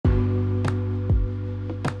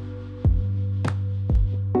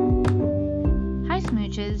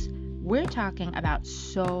Witches. We're talking about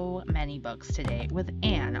so many books today with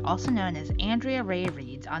Anne, also known as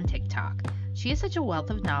AndreaRaeReads on TikTok. She has such a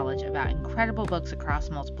wealth of knowledge about incredible books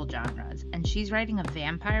across multiple genres, and she's writing a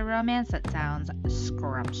vampire romance that sounds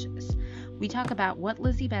scrumptious. We talk about what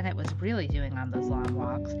Lizzie Bennet was really doing on those long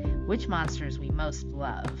walks, which monsters we most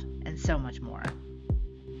love, and so much more.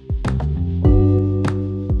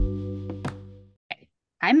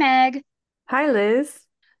 Hi, Meg. Hi, Liz.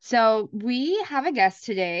 So we have a guest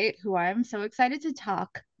today who I'm so excited to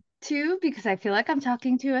talk to because I feel like I'm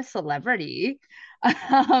talking to a celebrity.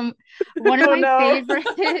 Um, one of Oh my no.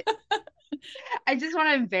 favorite, I just want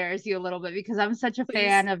to embarrass you a little bit because I'm such a Please.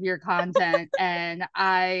 fan of your content and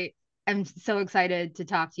I am so excited to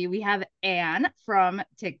talk to you. We have Anne from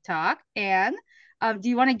TikTok. Anne, do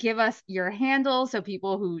you want to give us your handle so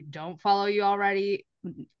people who don't follow you already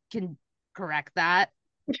can correct that?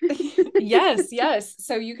 Yes, yes.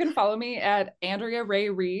 So you can follow me at Andrea Ray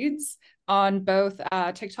Reads on both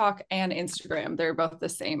TikTok and Instagram. They're both the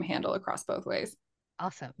same handle across both ways.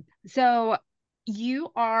 Awesome. So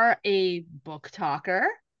you are a book talker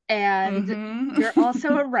and you're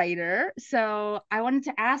also a writer. So I wanted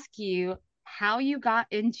to ask you how you got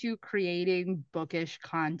into creating bookish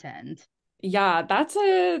content. Yeah, that's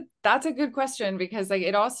a good question because like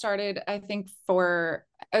it all started, I think, for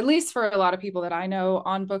at least for a lot of people that I know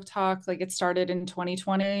on Book Talk, like it started in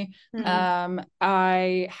 2020. Mhm.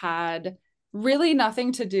 I had really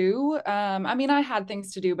nothing to do. I mean, I had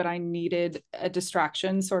things to do, but I needed a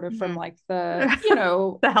distraction sort of from Mhm. like the,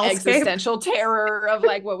 The hellscape. existential terror of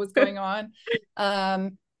like what was going on.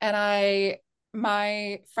 And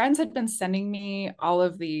my friends had been sending me all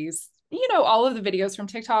of these, all of the videos from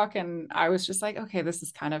TikTok. And I was just like, okay, this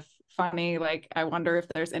is kind of funny. Like, I wonder if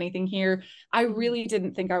there's anything here. I Mhm. really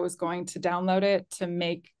didn't think I was going to download it to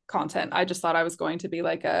make content. I just thought I was going to be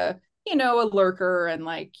like a lurker and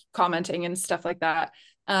like commenting and stuff like that.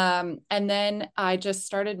 And then I just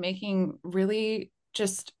started making really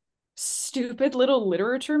just stupid little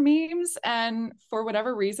literature memes. And for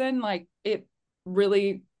whatever reason, like it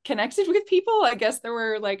really connected with people. I guess there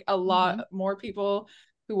were like a Mhm. lot more people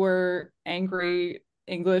who were angry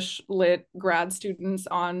English lit grad students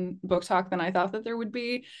on Book Talk than I thought that there would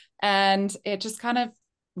be. And it just kind of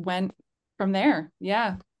went from there.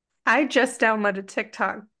 Yeah. I just downloaded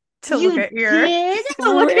TikTok to look You at your did? to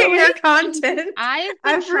look at Really? your content. I've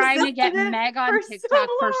been I've trying to resisted get it Meg for on so TikTok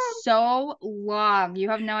for long. so long. You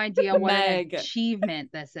have no idea what an Meg.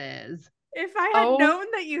 achievement this is. If I had Oh, known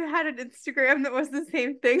that you had an Instagram that was the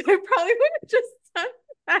same thing, I probably would have just done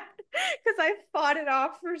that because I fought it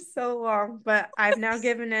off for so long. But I've now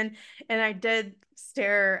given in, and I did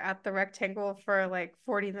stare at the rectangle for like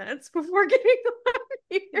 40 minutes before getting on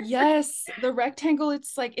here. yes, the rectangle,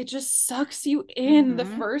 it's like it just sucks you in. The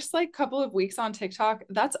Hmm. first like couple of weeks on TikTok,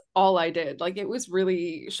 that's all I did. Like it was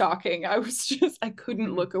really shocking. I couldn't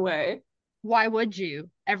Hmm. look away. Why would you?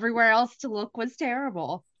 Everywhere else to look was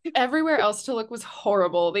terrible. Everywhere else to look was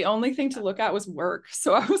horrible. The only thing to look at was work.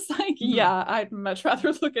 So I was like, Mhm. yeah, I'd much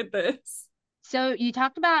rather look at this. So you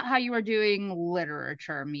talked about how you were doing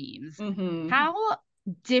literature memes. Hmm. How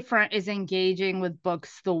different is engaging with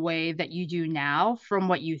books the way that you do now from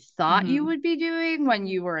what you thought you Hmm. would be doing when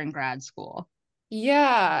you were in grad school?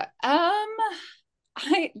 Yeah.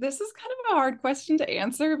 I this is kind of a hard question to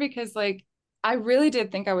answer because like I really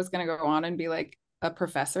did think I was going to go on and be like a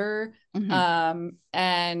professor. Hmm.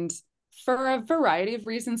 And for a variety of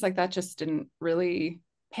reasons, like that just didn't really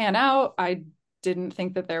pan out. I didn't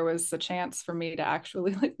think that there was a chance for me to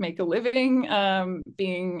actually like make a living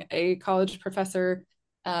being a college professor.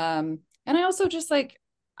 And I also just like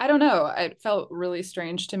I don't know, it felt really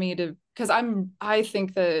strange to me to because I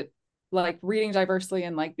think that like reading diversely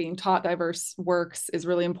and like being taught diverse works is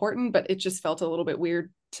really important, but it just felt a little bit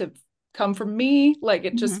weird to come from me. Like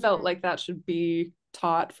it just Hmm. felt like that should be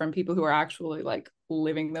taught from people who are actually like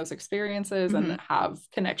living those experiences Hmm. and have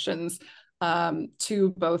connections to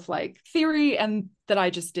both like theory and that I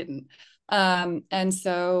just didn't. And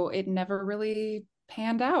so it never really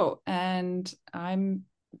panned out. And I'm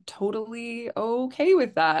totally okay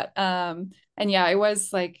with that. And yeah, it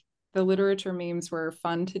was like the literature memes were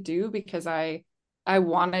fun to do because I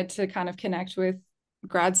wanted to kind of connect with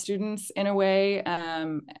grad students in a way.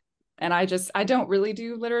 And I don't really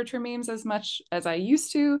do literature memes as much as I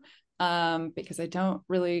used to because I don't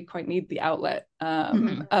really quite need the outlet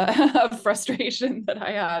Hmm. of frustration that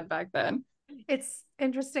I had back then. It's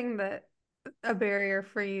interesting that a barrier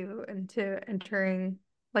for you into entering,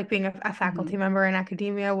 like being a faculty Hmm. member in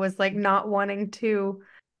academia was like not wanting to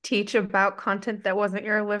teach about content that wasn't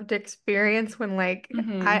your lived experience when like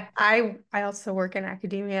Mhm. I also work in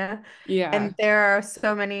academia, Yeah. and there are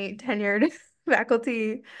so many tenured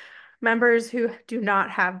faculty members who do not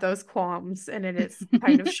have those qualms, and it is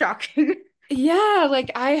kind of shocking. Yeah,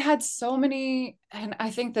 like I had so many, and I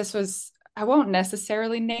think this was, I won't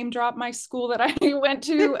necessarily name drop my school that I went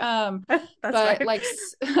to, That's but fine. like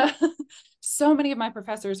so many of my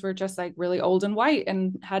professors were just like really old and white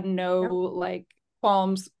and had no Yep. like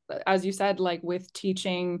qualms, as you said, like with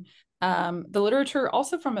teaching the literature,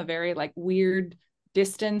 also from a very like weird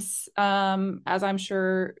distance, as I'm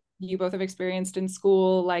sure you both have experienced in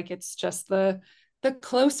school. Like it's just the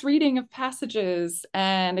close reading of passages,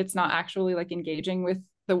 and it's not actually like engaging with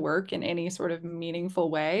the work in any sort of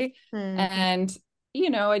meaningful way. Mhm. And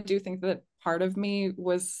I do think that part of me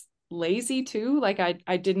was lazy too. Like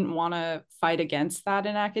I didn't want to fight against that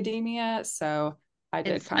in academia, so I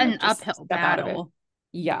did It's kind an of just uphill step out of it. battle.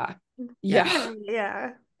 Yeah. Yeah. Yeah.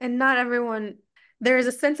 Yeah. And not everyone, there's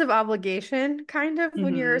a sense of obligation kind of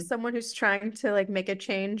when you're Hmm. someone who's trying to like make a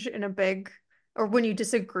change in a big, or when you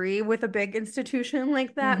disagree with a big institution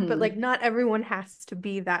like that. But like Hmm. not everyone has to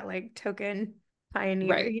be that like token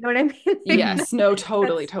pioneer. Right. You know what I mean? Like Yes. No,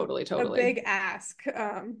 totally, that's totally, a totally. big ask.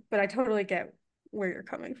 But I totally get where you're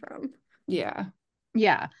coming from. Yeah.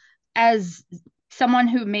 Yeah. As someone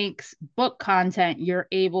who makes book content, you're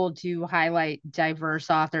able to highlight diverse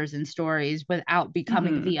authors and stories without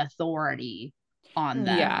becoming the Hmm. authority on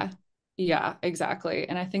them. Yeah. Yeah, exactly.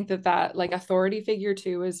 And I think that like authority figure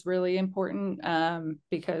too is really important,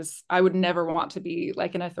 because I would never want to be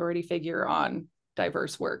like an authority figure on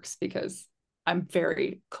diverse works because I'm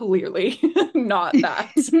very clearly not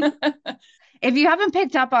that. If you haven't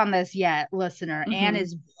picked up on this yet, listener, Anne Hmm.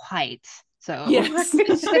 is white. So Yes.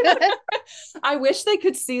 I wish they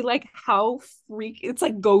could see like how it's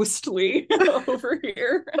like ghostly over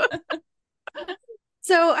here.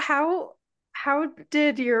 So how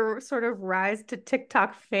did your sort of rise to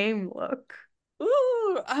TikTok fame look?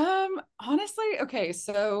 Ooh, honestly, okay,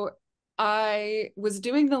 so I was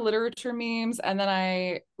doing the literature memes and then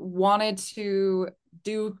I wanted to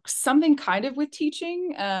do something kind of with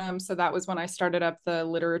teaching. So that was when I started up the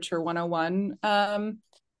Literature 101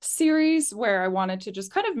 series where I wanted to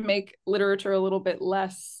just kind of make literature a little bit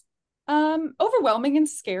less overwhelming and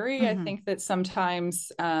scary. I Mhm. think that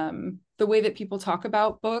sometimes the way that people talk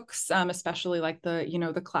about books, especially like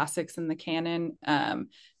the classics and the canon,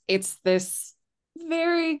 it's this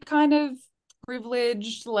very kind of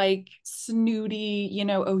privileged, like snooty,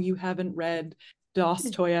 oh, you haven't read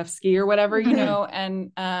Dostoevsky or whatever, Mhm.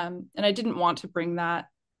 and I didn't want to bring that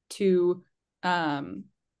to um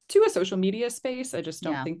to a social media space. I just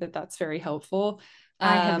don't Yeah. think that that's very helpful.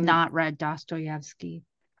 I have Um not read Dostoevsky.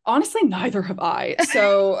 Honestly, neither have I.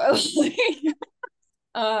 So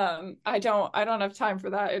I don't have time for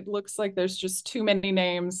that. It looks like there's just too many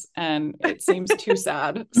names and it seems too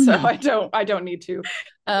sad. So Mhm. I don't need to.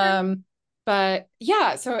 Um but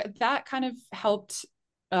yeah, so that kind of helped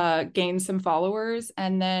gain some followers,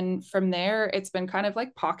 and then from there it's been kind of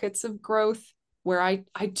like pockets of growth where I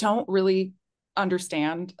don't really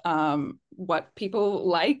understand what people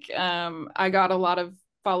like. I got a lot of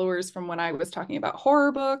followers from when I was talking about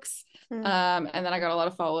horror books. Mm. And then I got a lot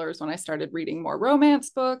of followers when I started reading more romance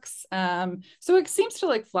books. So it seems to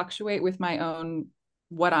like fluctuate with my own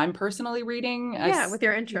what I'm personally reading. Yeah, with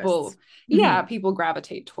your interests. People, yeah, Mhm. people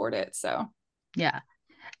gravitate toward it. So Yeah.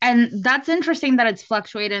 And that's interesting that it's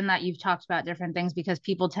fluctuated and that you've talked about different things because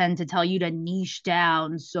people tend to tell you to niche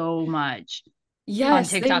down so much on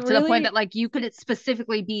yes, they TikTok to the point that really, like you could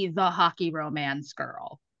specifically be the hockey romance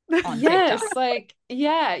girl on TikTok. yes, like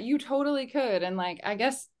yeah, you totally could. And like I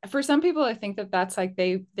guess for some people, I think that that's like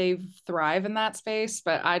they thrive in that space,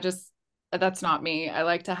 but that's not me. I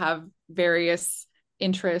like to have various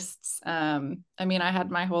interests. I mean, I had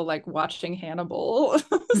my whole like watching Hannibal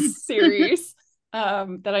series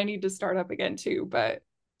that I need to start up again too. But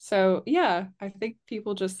so yeah, I think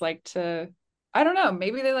people just like to, I don't know,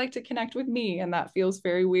 maybe they like to connect with me, and that feels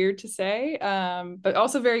very weird to say, but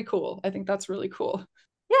also very cool. I think that's really cool.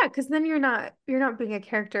 Yeah, because then you're not being a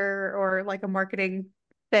character or like a marketing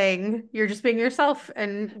thing. You're just being yourself.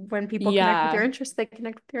 And when people connect with your Yeah. interests, they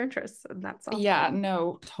connect with your interests. And that's Yeah, awesome.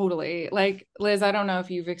 no, totally. Like Liz, I don't know if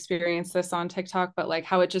you've experienced this on TikTok, but like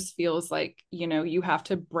how it just feels like, you have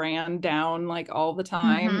to brand down like all the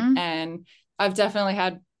time. Mm-hmm. And I've definitely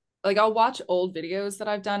had like I'll watch old videos that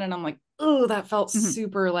I've done and I'm like, oh, that felt Mm-hmm.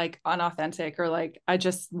 super like unauthentic, or like I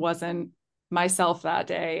just wasn't myself that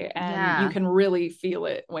day. And you Yeah, can really feel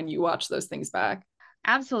it when you watch those things back.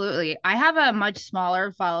 absolutely. I have a much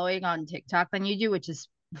smaller following on TikTok than you do, which is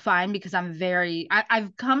fine because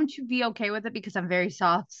I've come to be okay with it because I'm very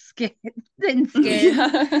soft skinned and skinned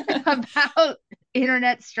Yeah. about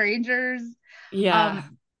internet strangers. Yeah,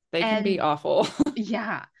 they can be And awful.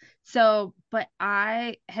 yeah. So, but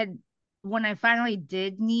when I finally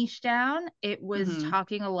did niche down, it was Hmm.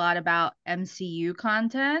 talking a lot about MCU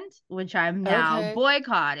content, which I'm now Okay.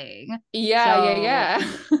 boycotting. Yeah, yeah, So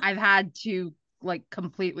yeah. I've had to like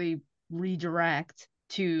completely redirect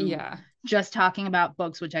to Yeah. just talking about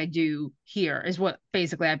books, which I do here, is what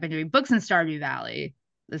basically I've been doing. Books in Stardew Valley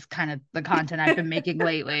is kind of the content I've been making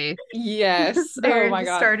lately. Yes. There Oh in my the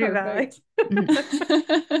God, Stardew Valley.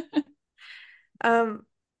 perfect.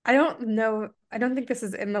 I don't know. I don't think this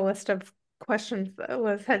is in the list of questions that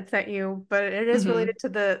Liz had sent you, but it is Hmm. related to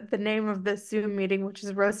the name of this Zoom meeting, which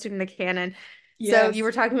is roasting the canon. So you were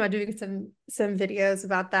Yes. talking about doing some videos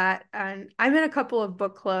about that, and I'm in a couple of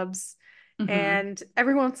book clubs, Hmm. and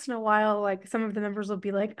every once in a while, like some of the members will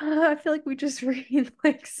be like, I feel like we just read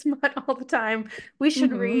like smut all the time. We should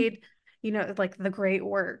Hmm. read, like the great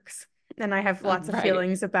works. And I have lots of Right.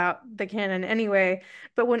 feelings about the canon anyway.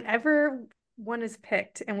 But whenever one is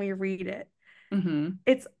picked and we read it, Hmm.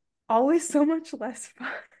 it's always so much less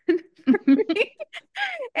fun for me.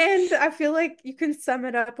 And I feel like you can sum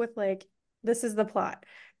it up with like, this is the plot.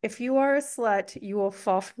 If you are a slut, you will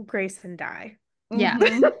fall from grace and die. Yeah.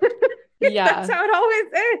 Hmm. That's Yeah. how it always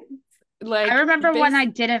ends. I Like remember when I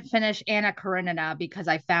base. didn't finish Anna Karenina because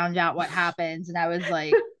I found out what happens and I was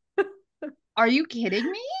like, are you kidding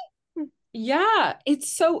me? Yeah, it's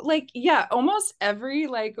so like, yeah, almost every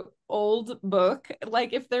like old book,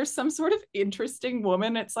 like if there's some sort of interesting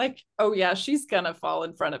woman, it's like, oh yeah, she's gonna fall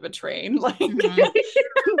in front of a train, like Mhm.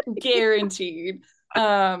 guaranteed.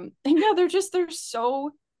 And yeah, they're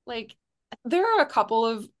so like there are a couple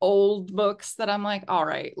of old books that I'm like, all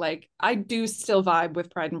right, like I do still vibe with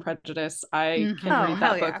Pride and Prejudice. I can Oh, Mhm. read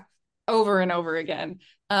hell that book yeah. over and over again.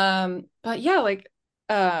 But yeah, like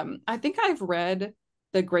I think I've read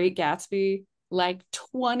The Great Gatsby like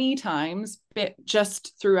 20 times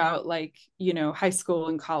just throughout like, high school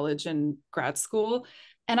and college and grad school.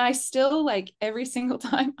 And I still like every single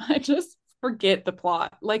time I just forget the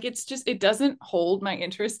plot. Like it doesn't hold my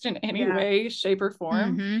interest in any Yeah. way, shape, or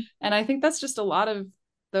form. Mhm. And I think that's just a lot of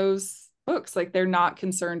those books. Like they're not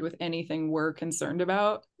concerned with anything we're concerned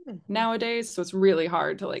about Mhm. nowadays. So it's really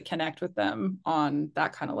hard to like connect with them on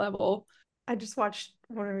that kind of level. I just watched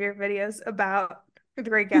one of your videos about The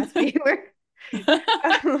Great Gatsby where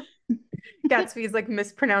um, Gatsby is like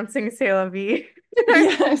mispronouncing C'est la vie.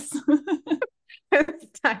 Yes. I was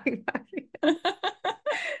dying laughing.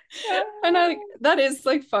 And I that is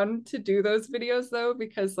like fun to do those videos though,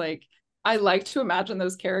 because like I like to imagine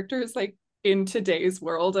those characters like in today's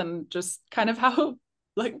world and just kind of how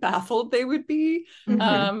like baffled they would be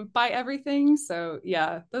Mhm. by everything. So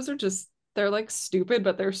yeah, those are just they're like stupid,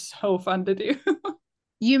 but they're so fun to do.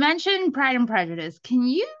 You mentioned Pride and Prejudice. Can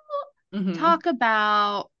you Hmm. talk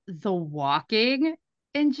about the walking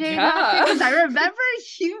in Jane Austen? Yeah. Because I remember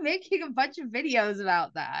you making a bunch of videos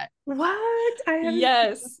about that. What? I haven't seen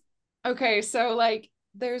Yes. Okay, so like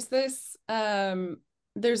there's this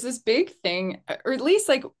big thing, or at least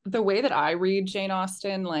like the way that I read Jane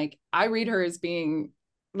Austen, like I read her as being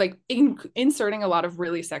like inserting a lot of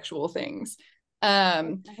really sexual things.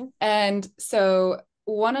 Um this. and so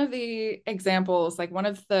one of the examples, like one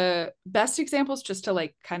of the best examples just to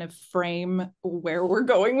like kind of frame where we're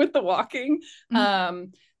going with the walking,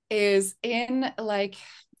 Mhm. is in like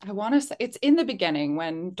I want to say it's in the beginning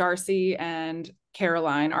when Darcy and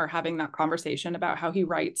Caroline are having that conversation about how he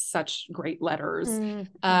writes such great letters. Mm-hmm.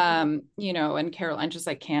 And Caroline just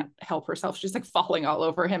like can't help herself. She's like falling all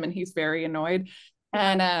over him and he's very annoyed.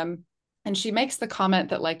 Yeah. And she makes the comment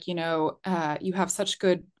that like, you have such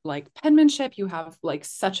good like penmanship, you have like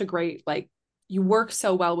such a great like you work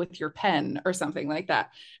so well with your pen or something like that.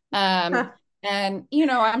 Um, Huh. and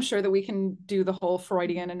I'm sure that we can do the whole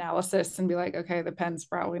Freudian analysis and be like, okay, the pen's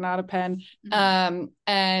probably not a pen. Mhm.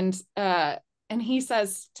 And he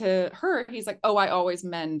says to her, he's like, oh, I always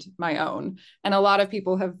mend my own. And a lot of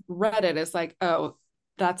people have read it as like, oh,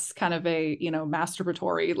 that's kind of a,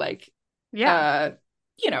 masturbatory, like, Yeah. uh,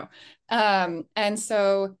 you know. And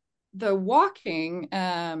so the walking,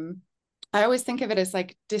 I always think of it as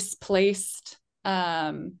like displaced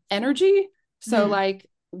energy. So Mhm. like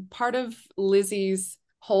part of Lizzie's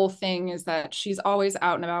whole thing is that she's always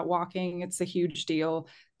out and about walking. It's a huge deal.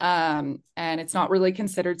 And it's not really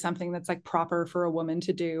considered something that's like proper for a woman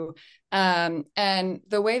to do. And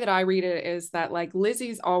the way that I read it is that like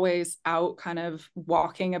Lizzie's always out kind of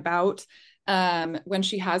walking about when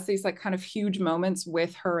she has these like kind of huge moments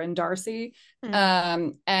with her and Darcy.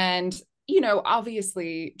 Mm. And you know,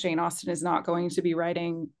 obviously Jane Austen is not going to be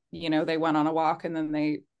writing, you know, they went on a walk and then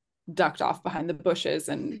they ducked off behind the bushes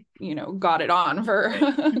and, you know, got it on for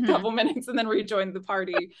a couple minutes and then rejoined the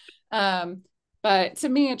party. But to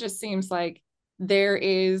me, it just seems like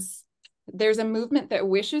there's a movement that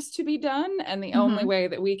wishes to be done, and the only way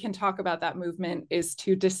that we can talk about that movement is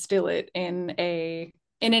to distill it in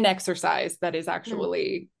an exercise that is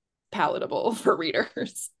actually palatable for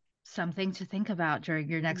readers. Something to think about during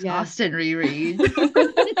your next Yes. Austen reread.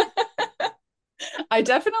 I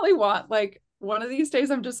definitely want, like, one of these days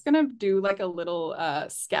I'm just gonna do like a little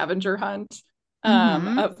scavenger hunt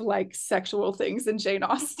of like sexual things in Jane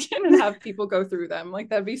Austen and have people go through them. Like,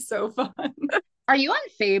 that'd be so fun. Are you on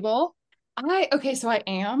Fable? Okay, so I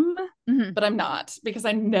am, but I'm not, because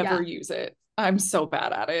I never use it. I'm so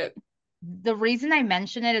bad at it. The reason I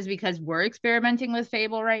mention it is because we're experimenting with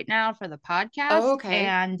Fable right now for the podcast. Oh, okay.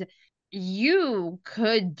 And you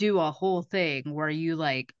could do a whole thing where you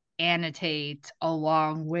like annotate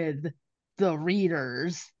along with the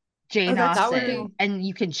readers Jane Austen, and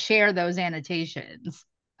you can share those annotations.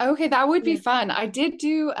 Okay, that would be fun. I did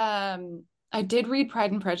read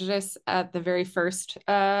Pride and Prejudice at the very first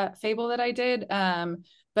Fable that I did.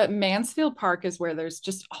 But Mansfield Park is where there's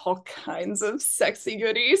just all kinds of sexy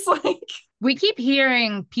goodies. Like, we keep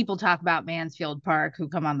hearing people talk about Mansfield Park who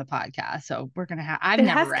come on the podcast, so we're gonna have. I've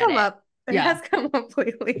never read it. It has come up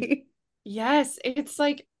lately. Yes, it's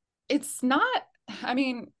like, it's not. I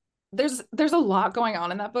mean, there's a lot going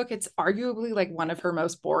on in that book. It's arguably like one of her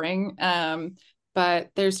most boring.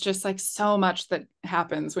 But there's just like so much that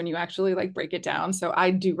happens when you actually like break it down. So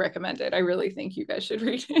I do recommend it. I really think you guys should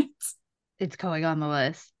read it. It's going on the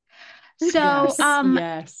list. So,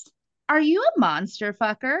 yes. Are you a monster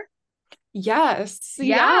fucker? Yes.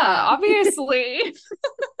 Yeah, obviously.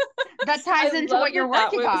 That ties into what you're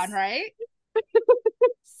working on, right?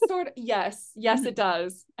 Sort of. Yes. Yes, it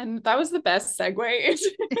does. And that was the best segue.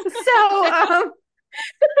 So,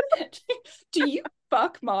 do you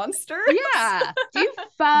fuck monsters? Yeah. Do you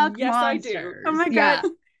fuck yes, monsters? I do. Oh my God.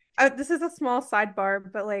 This is a small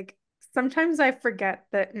sidebar, but like sometimes I forget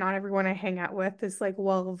that not everyone I hang out with is like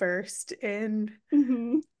well versed in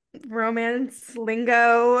romance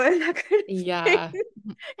lingo and that kind of thing. And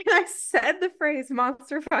I said the phrase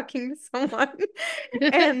monster fucking to someone,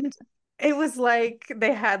 and it was like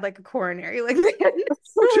they had like a coronary. Like they had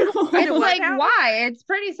it's like, why? It's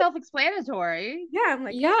pretty self-explanatory. Yeah, I'm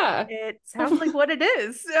like, yeah, it sounds like what it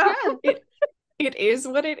is. Yeah, it is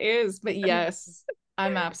what it is. But yes,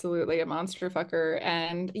 I'm absolutely a monster fucker.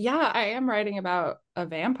 And yeah, I am writing about a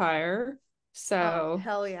vampire. So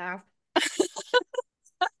hell yeah.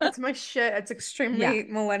 That's my shit. It's extremely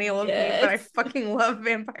millennial of me, but I fucking love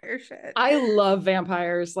vampire shit. I love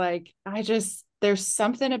vampires. Like, there's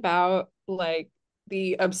something about like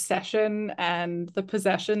the obsession and the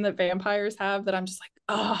possession that vampires have that I'm just like,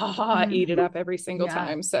 eat it up every single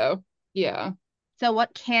time. So yeah. So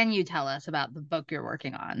what can you tell us about the book you're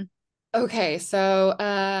working on? Okay, so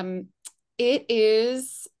it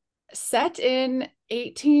is set in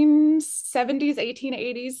 1870s,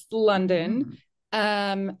 1880s London.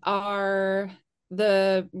 The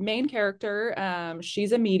main character,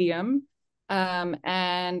 she's a medium,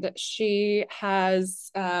 and she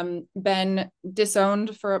has been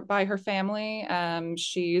disowned by her family.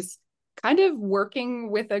 She's kind of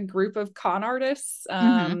working with a group of con artists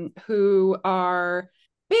who are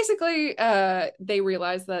basically they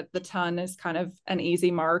realize that the ton is kind of an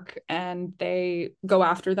easy mark and they go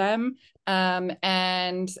after them.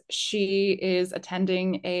 And she is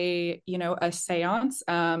attending a seance,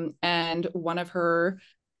 and one of her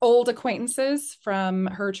old acquaintances from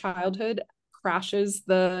her childhood crashes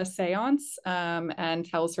the seance, and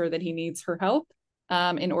tells her that he needs her help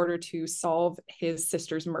in order to solve his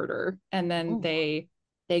sister's murder. And then they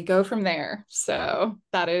go from there. So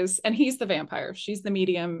that is, and he's the vampire. She's the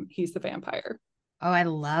medium. He's the vampire. Oh, I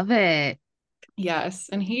love it. Yes.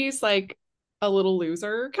 And he's like a little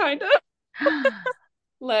loser, kind of.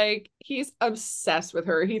 Like, he's obsessed with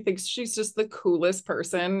her. He thinks she's just the coolest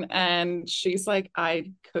person. And she's like,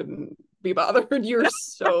 I couldn't be bothered. You're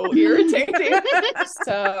so irritating.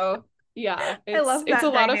 So yeah, it's a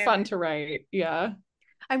lot of fun to write. Yeah.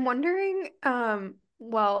 I'm wondering,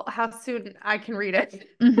 well, how soon I can read it.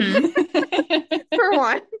 For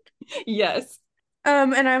one. Yes.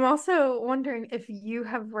 And I'm also wondering if you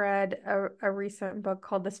have read a recent book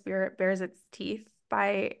called The Spirit Bears Its Teeth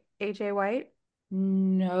by A.J. White.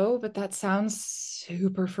 No, but that sounds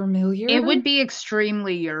super familiar. It would be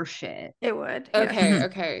extremely your shit. It would. Okay, yes.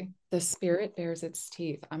 okay. The Spirit Bears Its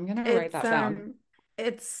Teeth. I'm gonna write that down.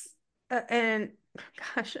 It's and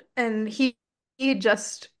gosh, and he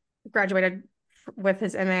just graduated with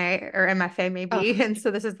his MA or MFA maybe, Oh, and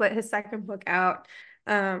so this is his second book out.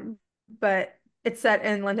 But it's set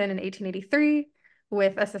in London in 1883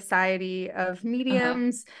 with a society of uh-huh.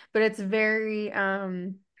 mediums, but it's very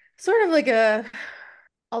sort of like a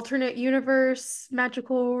alternate universe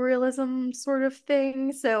magical realism sort of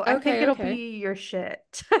thing. So I think Okay, it'll okay. be your shit.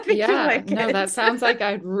 I think you'll Yeah, like no, that it. sounds like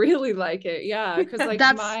I'd really like it. Yeah, because like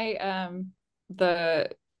That's my the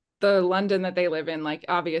the London that they live in, like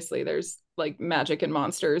obviously there's like magic and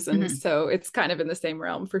monsters, and mhm. so it's kind of in the same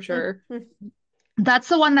realm for sure. That's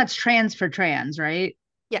the one that's trans for trans, right?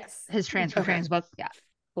 Yes, His trans for Okay, trans book. Yeah.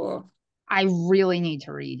 cool. I really need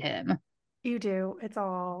to read him. you do. It's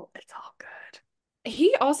all good.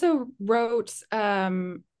 He also wrote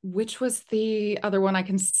which was the other one? I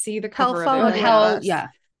can see the cover of Oh, it Hellfire right hell, now. West. yeah.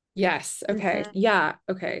 Yes, okay. Mhm. Yeah,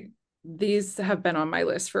 okay. These have been on my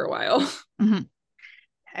list for a while. Mhm.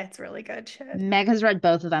 It's really good shit. Meg has read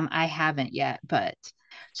both of them. I haven't yet, but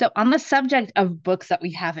so on the subject of books that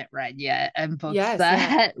we haven't read yet and books Yes,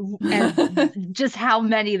 yeah. that and just how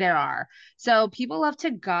many there are. So people love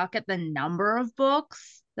to gawk at the number of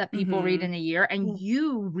books that people read Hmm. in a year, and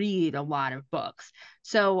you read a lot of books.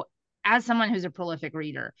 So as someone who's a prolific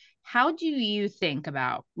reader, how do you think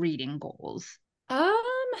about reading goals? Um,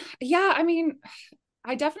 yeah, I mean,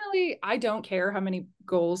 I don't care how many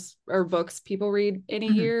goals or books people read in a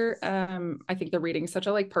Hmm. year. I think the reading's such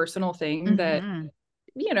a like personal thing that, Hmm.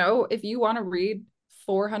 if you want to read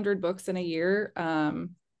 400 books in a year,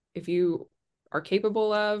 if you are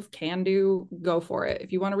capable of, can do, go for it.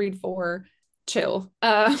 If you want to read four, chill.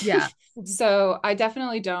 Yeah. So I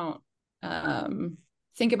definitely don't um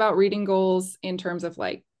think about reading goals in terms of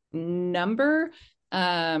like number.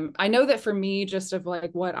 I know that for me, just of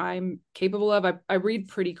like what I'm capable of, I read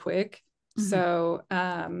pretty quick. Hmm. So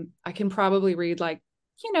I can probably read like,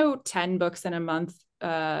 10 books in a month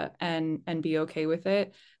and be okay with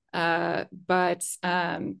it. But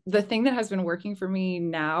the thing that has been working for me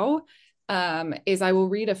now is I will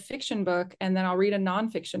read a fiction book and then I'll read a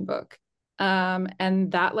nonfiction book.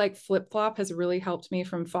 And that like flip flop has really helped me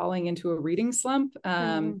from falling into a reading slump.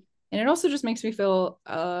 Mhm. And it also just makes me feel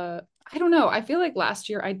I don't know. I feel like last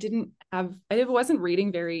year I wasn't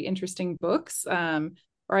reading very interesting books.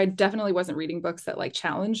 Or I definitely wasn't reading books that like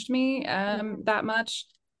challenged me Mhm. that much.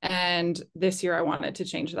 And this year I wanted to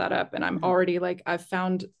change that up. And I'm Hmm. already like, I've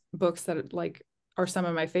found books that like are some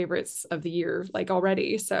of my favorites of the year, like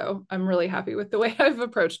already. So I'm really happy with the way I've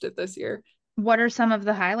approached it this year. What are some of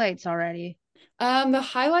the highlights already? The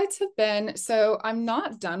highlights have been, so I'm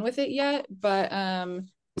not done with it yet, but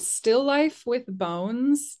Still Life with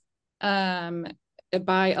Bones, um,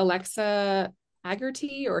 by Alexa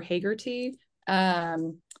Haggerty or Hagerty.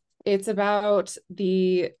 Um, it's about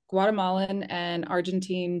the Guatemalan and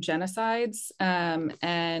Argentine genocides,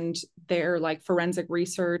 and their like forensic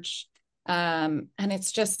research. And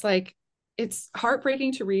it's just like it's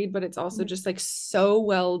heartbreaking to read, but it's also just like so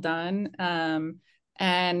well done.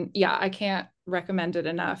 And yeah, I can't recommend it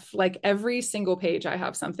enough. Like every single page, I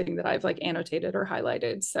have something that I've like annotated or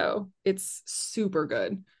highlighted. So it's super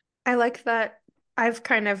good. I like that I've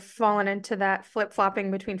kind of fallen into that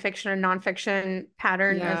flip-flopping between fiction and nonfiction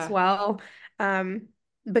pattern as Yeah. well. Um,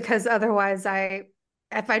 because otherwise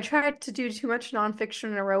if I tried to do too much nonfiction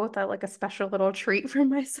in a row without like a special little treat for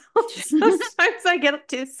myself, sometimes I get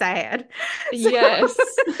too sad. So Yes.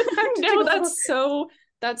 I have to do No, a little.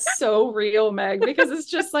 that's so real, Meg, because it's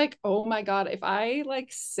just like, oh my God, if I like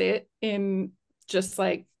sit in just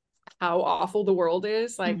like how awful the world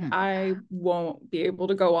is, like Hmm. I won't be able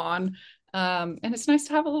to go on. And it's nice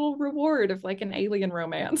to have a little reward of like an alien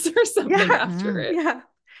romance or something Yeah, after Hmm. it. yeah.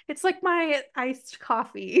 It's like my iced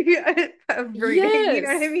coffee of reading, you know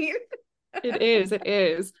what I Yes, mean? it is. It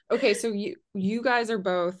is. Okay, so you guys are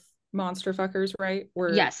both monster fuckers, right?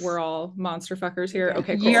 We're Yes. all monster fuckers here.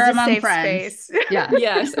 Okay, Okay, this You're is cool. a among safe friends. space. Yeah.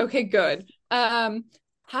 Yes, okay, good.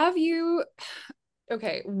 Have you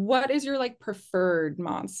okay, what is your like preferred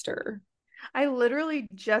monster? I literally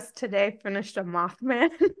just today finished a Mothman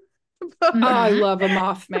Oh, book. I Hmm. love a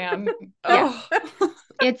Mothman. Yeah. Oh,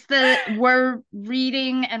 It's we're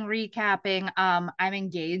reading and recapping I'm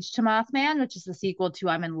Engaged to Mothman, which is the sequel to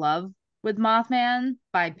I'm in Love with Mothman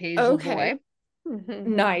by Paige okay. LaVoy. Mhm.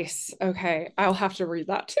 Nice. Okay, I'll have to read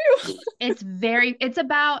that too. It's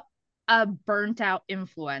about a burnt out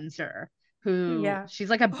influencer who Yeah. she's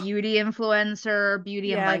like a beauty influencer,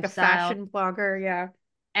 beauty and Yeah, like a lifestyle. fashion blogger. Yeah.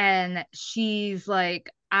 And she's like,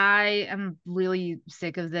 I am really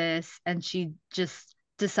sick of this. And she just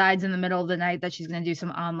decides in the middle of the night that she's going to do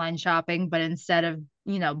some online shopping. But instead of,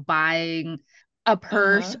 buying a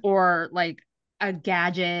purse Uh-huh. or like a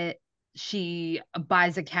gadget, she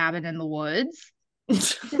buys a cabin in the woods.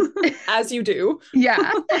 As you do.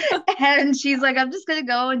 Yeah. And she's like, I'm just gonna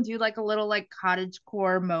go and do like a little like cottage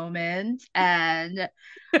core moment and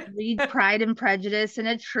read Pride and Prejudice in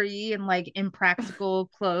a tree and like impractical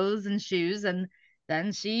clothes and shoes. And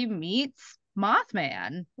then she meets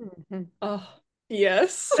Mothman. Oh,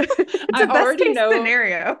 yes. It's I a best already case know.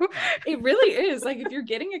 scenario. It really is. Like, if you're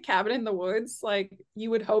getting a cabin in the woods, like, you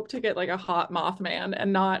would hope to get like a hot Mothman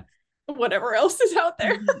and not whatever else is out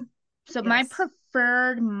there. So my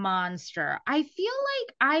preferred monster, I feel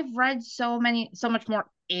like I've read so much more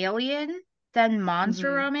alien than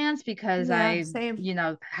monster romance because same.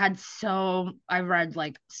 I read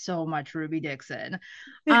like so much Ruby Dixon.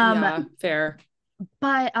 Yeah, fair.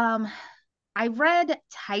 But I read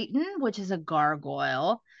Titan, which is a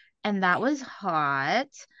gargoyle, and that was hot.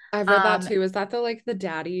 I've read that too. Is that the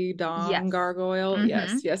daddy dong Yes. gargoyle?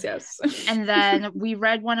 Yes. And then we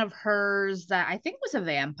read one of hers that I think was a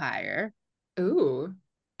vampire. Ooh.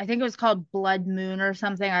 I think it was called Blood Moon or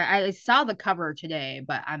something. I saw the cover today,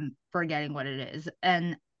 but I'm forgetting what it is.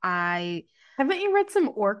 And haven't you read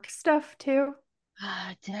some orc stuff too?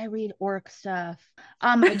 Did I read orc stuff?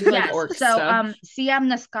 I do like orc stuff. Siam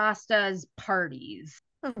Nascosta's Parties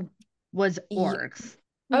was orcs.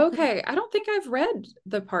 Okay, I don't think I've read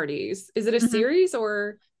The Parties. Is it a series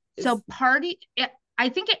or I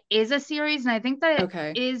think it is a series, and I think that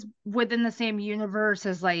okay. it is within the same universe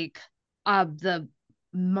as like the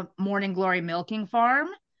Morning Glory Milking Farm,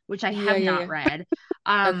 which I have not read.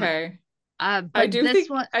 Okay. But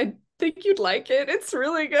I think you'd like it. It's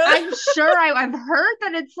really good. I'm sure I've heard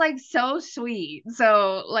that it's like so sweet.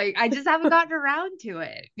 So like I just haven't gotten around to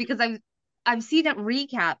it because I've seen it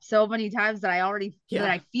recap so many times that that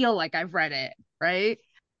I feel like I've read it, right?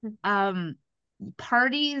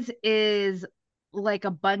 Parties is like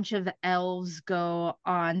a bunch of elves go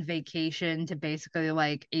on vacation to basically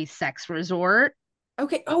like a sex resort.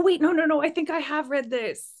 Okay. Oh wait, no. I think I have read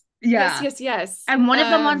this. Yeah. Yes. And one of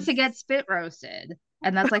them wants to get spit roasted,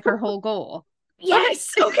 and that's like her whole goal.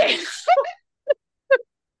 Yes. Okay.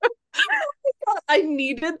 I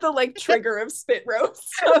needed the like trigger of spit roast.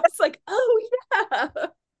 So it's like, oh yeah.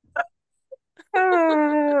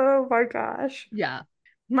 Oh my gosh. Yeah.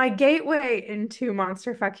 My gateway into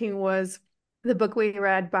monster fucking was the book we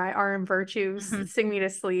read by R.M. Virtue's Sing Me to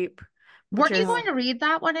Sleep. Weren't you going to read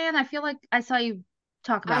that one, Anne? I feel like I saw you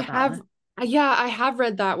talk about that one. Yeah, I have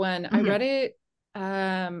read that one. I read it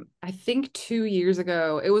I think 2 years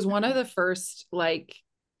ago. It was one of the first like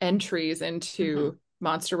entries into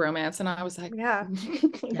monster romance, and I was like,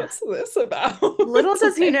 what's this about? Little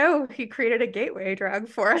does he know he created a gateway drug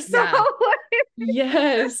for us.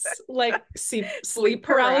 Yes, like sleep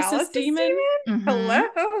paralysis demon. Hello,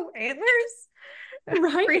 antlers,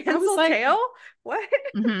 right? Prehensile tail. What?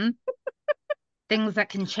 Things that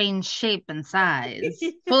can change shape and size,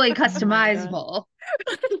 fully customizable.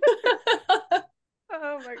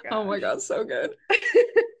 Oh my god! Oh my god, so good.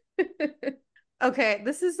 Okay,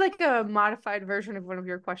 this is like a modified version of one of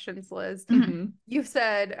your questions, Liz. You've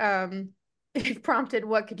said, you've prompted,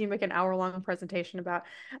 what could you make an hour-long presentation about?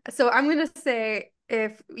 So I'm gonna say,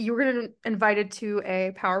 if you were gonna invited to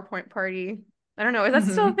a PowerPoint party, I don't know, is that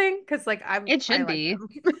still a thing? Because like it should be.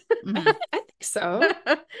 I think so.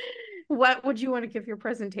 What would you want to give your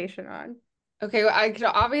presentation on? Okay, well, I could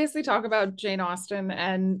obviously talk about Jane Austen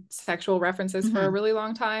and sexual references for a really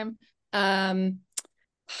long time.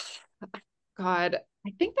 God,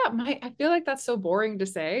 I feel like that's so boring to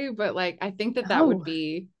say, but like I think that'd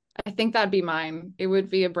be mine. It would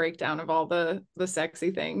be a breakdown of all the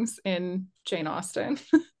sexy things in Jane Austen.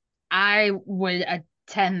 I would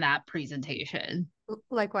attend that presentation.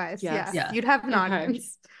 Likewise, yes. You'd have an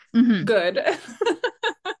audience. Good.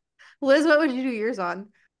 Liz, what would you do yours on?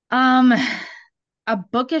 A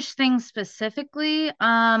bookish thing specifically.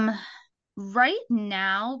 Right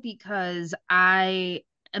now, because I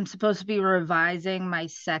am supposed to be revising my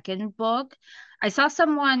second book, I saw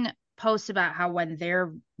someone post about how when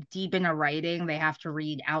they're deep into writing, they have to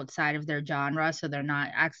read outside of their genre so they're not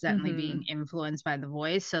accidentally being influenced by the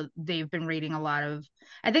voice. So they've been reading a lot of,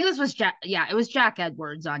 I think this was it was Jack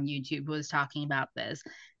Edwards on YouTube who was talking about this.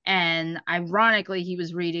 And ironically, he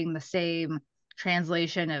was reading the same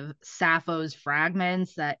translation of Sappho's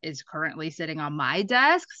Fragments that is currently sitting on my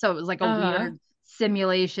desk. So it was like a weird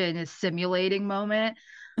simulation is simulating moment.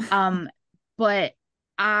 But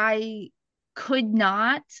I could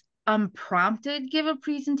not unprompted give a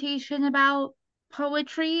presentation about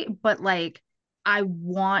poetry, but like I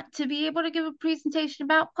want to be able to give a presentation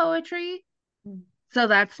about poetry. So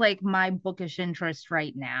that's like my bookish interest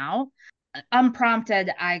right now. Unprompted,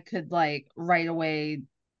 I could like right away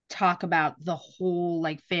talk about the whole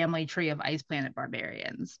like family tree of Ice Planet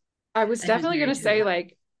barbarians I was and who's definitely married gonna to who. say,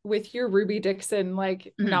 like, with your Ruby Dixon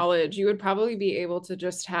like Mhm. knowledge, you would probably be able to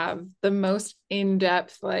just have the most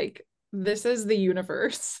in-depth, like, this is the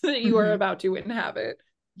universe that you are Mhm. about to inhabit.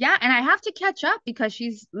 Yeah, and I have to catch up because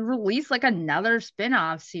she's released like another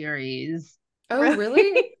spin-off series. Oh, really?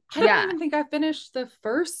 Really? I don't Yeah, even think I finished the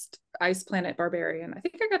first Ice Planet Barbarian. I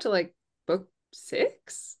think I got to like book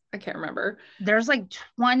 6. I can't remember. there's like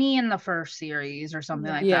 20 in the first series or something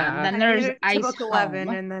Yeah. like that. And Yeah. then I made there's it to Ice book 11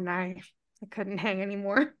 Home. and then I couldn't hang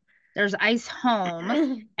anymore. There's Ice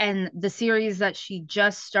Home, and the series that she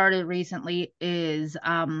just started recently is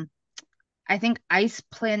I think Ice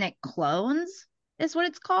Planet Clones is what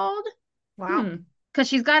it's called. Wow. Hmm. Because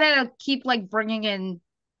she's got to keep like bringing in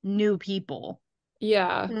new people,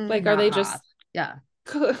 Yeah. Like, are not they Hoth. just Yeah.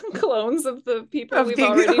 clones of the people Of we've the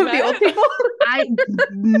already of the met? old people. I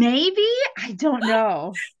maybe I don't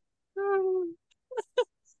know.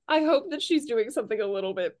 I hope that she's doing something a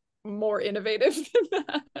little bit more innovative than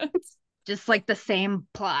that. Just like the same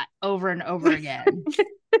plot over and over again.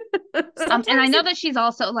 And I Sometimes know it that she's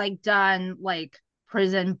also like done like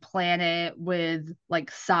Prison Planet with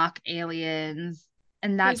like sock aliens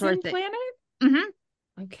and that sort of Prison thing. Planet?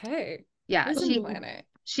 Hmm. Okay. Yeah, Prison Planet.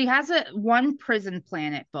 she has a one Prison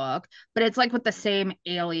Planet book, but it's like with the same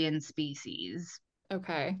alien species.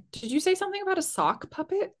 Okay. Did you say something about a sock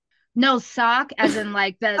puppet? No, sock as in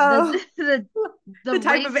like the Oh, the the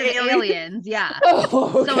type race of of alien. aliens. Yeah.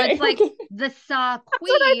 Oh, So okay. it's like Okay. the That's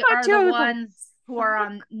what I Saqui thought are too. the I was like, ones who are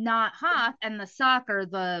on not Hoth, and the Sock are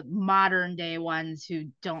the modern day ones who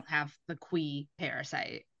don't have the Qui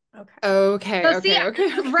parasite. okay. Okay, So see, okay,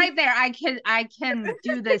 okay, okay. right there, I can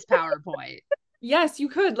do this PowerPoint. Yes, you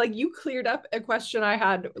could. Like, you cleared up a question I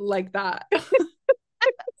had like that.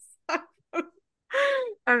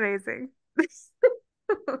 Amazing.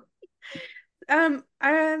 I'm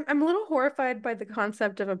a little horrified by the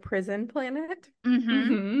concept of a prison planet. Mm-hmm.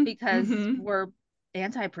 Mm-hmm. Because Mm-hmm. we're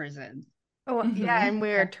anti-prison. Oh, yeah, Mm-hmm. and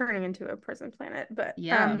we're Yeah. turning into a prison planet. But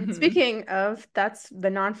Yeah. Mm-hmm. speaking of, that's the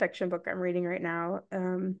nonfiction book I'm reading right now,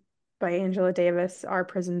 by Angela Davis, Our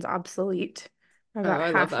Prison's Obsolete. I'm Oh, about I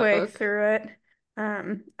love that halfway book. through it.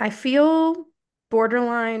 I feel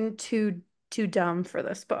borderline too dumb for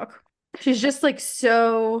this book. She's just like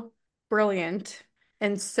so brilliant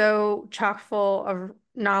and so chock full of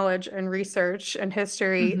knowledge and research and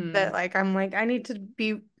history Mm-hmm. that like I'm like I need to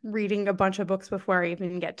be reading a bunch of books before I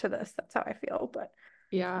even get to this. That's how I feel. But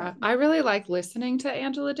Yeah, I really like listening to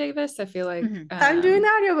Angela Davis. I feel like Mm-hmm. I'm doing the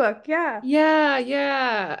audiobook. Yeah. yeah,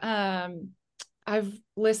 yeah. I've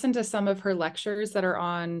listened to some of her lectures that are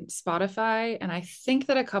on Spotify, and I think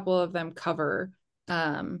that a couple of them cover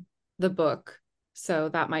the book. So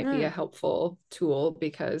that might be a Mm, helpful tool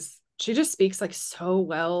because she just speaks like so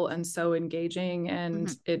well and so engaging, Mm-hmm.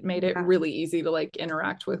 and it made it yeah. really easy to like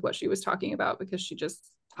interact with what she was talking about because she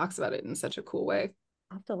just talks about it in such a cool way.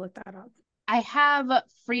 I'll have to look that up. I have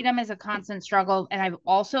Freedom is a Constant Struggle, and I've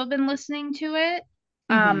also been listening to it.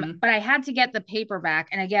 Mm-hmm. But I had to get the paperback,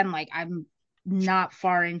 and again, like I'm not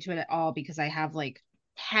far into it at all because I have like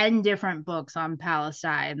 10 different books on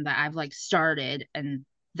Palestine that I've like started, and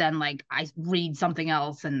then like I read something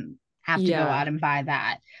else and have to go Yeah. out and buy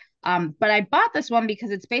that. But I bought this one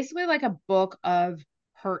because it's basically like a book of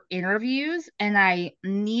her interviews, and I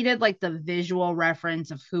needed like the visual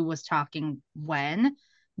reference of who was talking when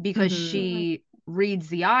because Mm-hmm. Mm, she reads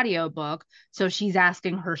the audiobook, so she's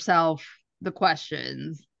asking herself the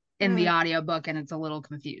questions in the mm, audiobook, and it's a little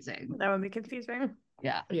confusing. that would be confusing.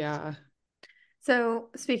 Yeah. Yeah. So,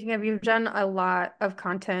 speaking of, you've done a lot of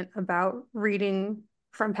content about reading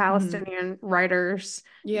from Mm-hmm. Palestinian writers.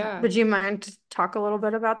 Yeah. Would you mind to talk a little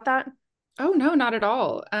bit about that? Oh no, not at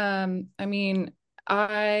all. I mean,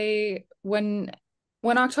 I when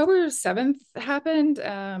October 7th happened,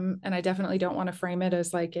 and I definitely don't want to frame it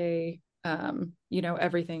as like a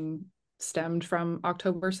everything stemmed from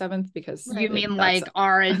October 7th because You Right. mean that's like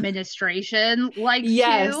our administration likes to?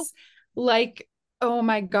 yes, like oh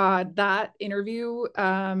my God, that interview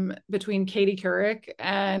between Katie Couric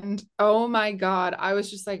and oh my God, I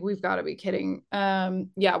was just like, we've got to be kidding.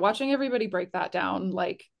 Yeah, watching everybody break that down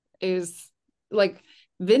like is like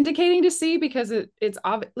vindicating to see because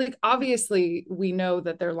like obviously we know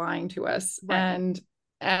that they're lying to us Right.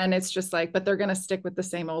 and it's just like but they're going to stick with the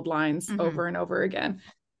same old lines Mm-hmm. over and over again.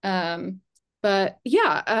 But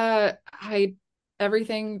yeah, I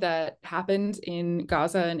everything that happened in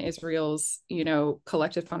Gaza and Israel's,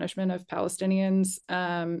 collective punishment of Palestinians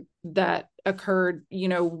that occurred,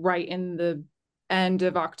 right in the end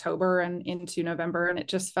of October and into November. And it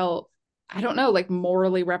just felt, I don't know, like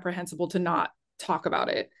morally reprehensible to not talk about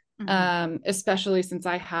it. especially since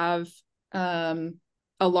I have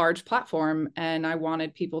a large platform and I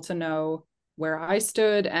wanted people to know where I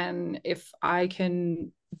stood, and if I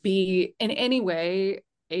can be in any way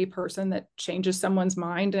a person that changes someone's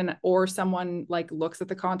mind, and or someone like looks at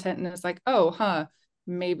the content and is like, oh,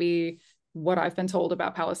 maybe what I've been told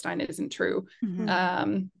about Palestine isn't true.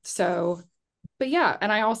 So but yeah,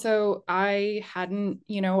 and I hadn't,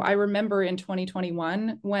 I remember in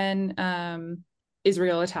 2021 when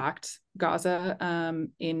Israel attacked Gaza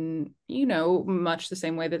in, much the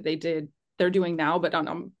same way that they're doing now, but on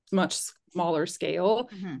a much smaller scale.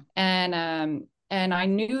 And I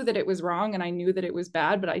knew that it was wrong and I knew that it was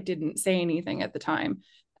bad, but I didn't say anything at the time.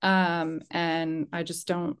 And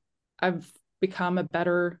I've become a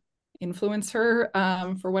better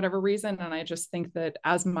influencer for whatever reason. And I just think that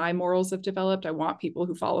as my morals have developed, I want people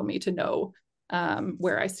who follow me to know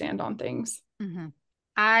where I stand on things.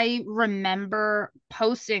 I remember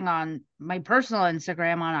posting on my personal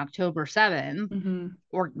Instagram on October 7th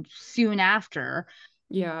or soon after.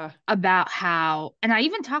 Yeah. About how, and I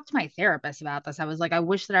even talked to my therapist about this. I was like, I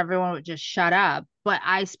wish that everyone would just shut up. But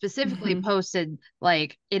I specifically posted,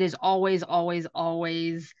 like, it is always, always,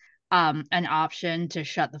 always an option to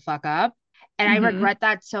shut the fuck up. And I regret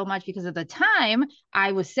that so much because at the time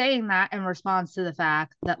I was saying that in response to the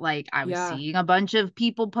fact that, like, I was seeing a bunch of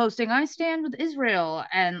people posting, I stand with Israel,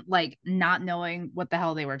 and like not knowing what the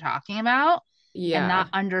hell they were talking about. And not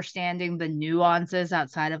understanding the nuances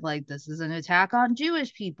outside of like, this is an attack on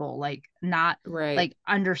Jewish people, like not like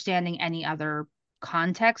understanding any other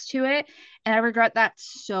context to it. And I regret that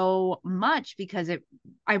so much because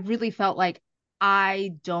I really felt like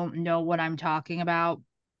I don't know what I'm talking about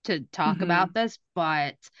to talk about this,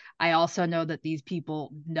 but I also know that these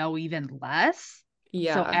people know even less.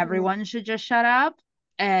 So everyone should just shut up.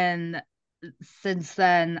 And since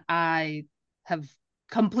then, I have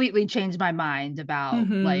completely changed my mind about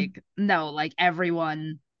like, no, like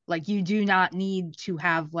everyone, like you do not need to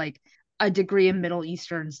have like a degree in Middle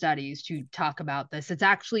Eastern studies to talk about this. It's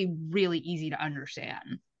actually really easy to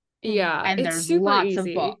understand. And It's there's super lots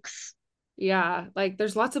easy. of books. Like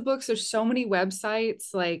there's lots of books, there's so many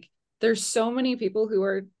websites, like there's so many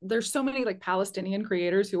there's so many like Palestinian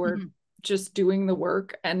creators who are just doing the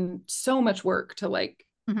work, and so much work to like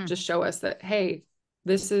just show us that, hey,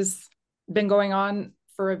 this has been going on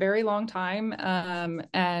for a very long time,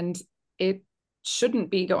 and it shouldn't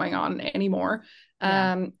be going on anymore.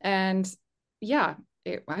 I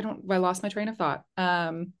lost my train of thought.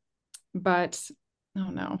 But oh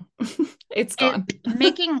no, it's gone.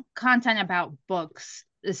 Making content about books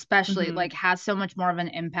especially like has so much more of an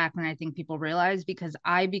impact than I think people realize, because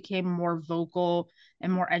I became more vocal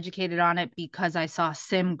and more educated on it because I saw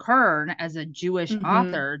Sim Kern as a Jewish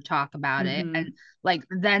author talk about it, and like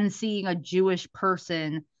then seeing a Jewish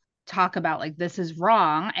person talk about like, this is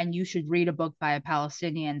wrong and you should read a book by a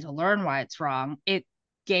Palestinian to learn why it's wrong. It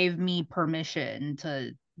gave me permission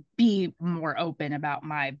to be more open about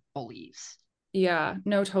my beliefs. Yeah,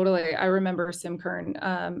 no, totally. I remember Sim Kern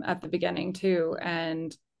at the beginning too.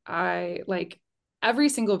 And I like every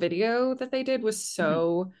single video that they did was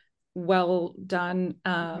so well done,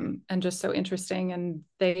 and just so interesting. And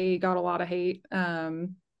they got a lot of hate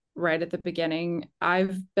right at the beginning.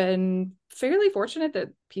 I've been fairly fortunate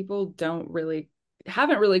that people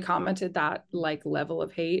haven't really commented that like level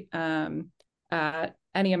of hate at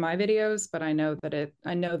any of my videos, but I know that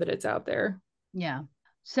it's out there. Yeah.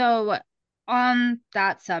 So on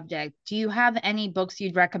that subject, do you have any books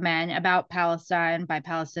you'd recommend about Palestine by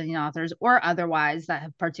Palestinian authors or otherwise that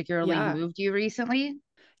have particularly moved you recently?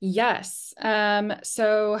 Yes.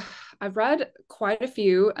 So I've read quite a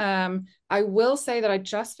few. I will say that I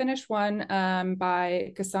just finished one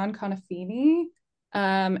by Ghassan Kanafini,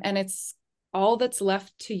 and it's All That's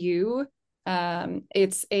Left to You.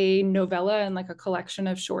 It's a novella and like a collection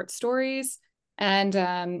of short stories. And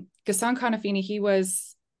Ghassan Kanafini, he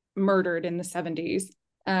was murdered in the 70s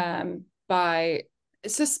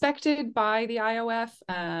suspected by the IOF.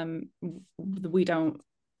 We don't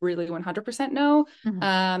really 100% know,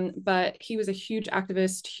 but he was a huge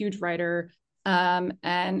activist, huge writer,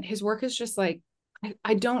 and his work is just like,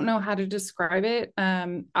 I don't know how to describe it.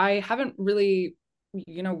 I haven't really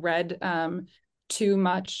read too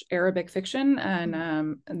much Arabic fiction,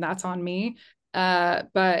 and that's on me,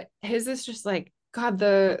 but his is just like, God,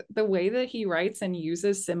 the way that he writes and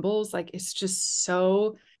uses symbols, like it's just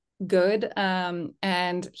so good.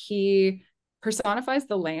 And he personifies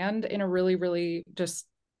the land in a really, really just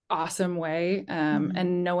awesome way.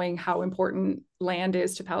 And knowing how important land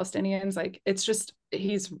is to Palestinians, like it's just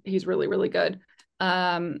he's really, really good.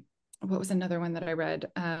 What was another one that I read?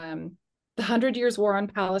 The The 100 Years War on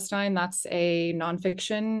Palestine, that's a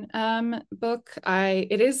nonfiction book.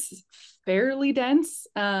 It is fairly dense,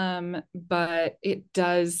 but it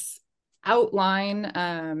does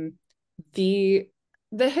outline the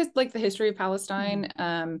the history of Palestine,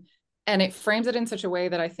 and it frames it in such a way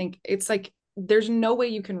that I think it's like there's no way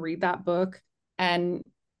you can read that book and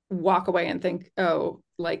walk away and think, oh,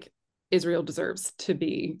 like Israel deserves to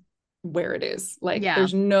be where it is. Like Yeah.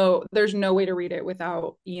 there's no way to read it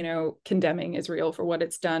without, condemning Israel for what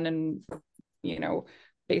it's done and,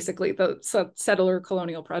 basically the settler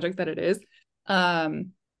colonial project that it is.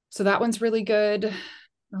 So that one's really good.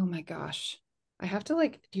 Oh my gosh. I have to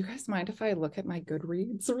do you guys mind if I look at my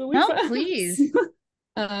Goodreads really No, fast? please.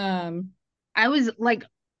 I was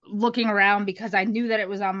looking around because I knew that it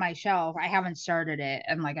was on my shelf. I haven't started it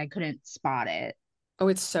and I couldn't spot it. Oh,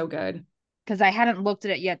 it's so good. Because I hadn't looked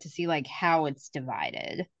at it yet to see how it's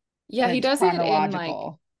divided. Yeah, he It's does it in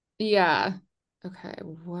chronological. yeah. Okay,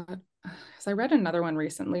 what? Because I read another one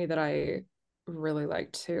recently that I really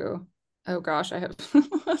liked too. Oh gosh, I have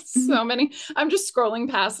so many. I'm just scrolling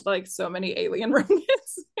past so many alien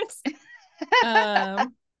romances.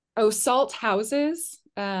 Oh, Salt Houses,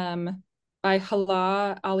 by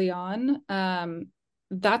Hala Alian.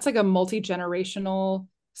 That's a multi-generational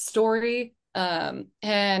story.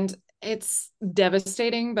 And it's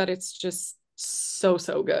devastating, but it's just so,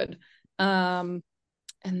 so good. And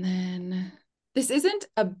then this isn't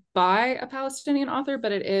by a Palestinian author,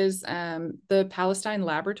 but it is the Palestine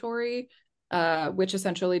Laboratory, which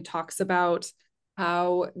essentially talks about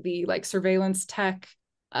how the surveillance tech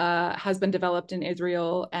has been developed in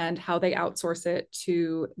Israel and how they outsource it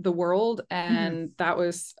to the world. And that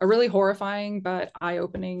was a really horrifying but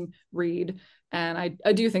eye-opening read. And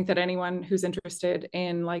I do think that anyone who's interested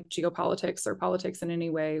in geopolitics or politics in any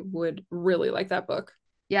way would really like that book.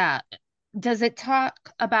 Yeah. Does it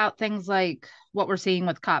talk about things like what we're seeing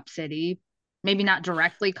with Cop City? Maybe not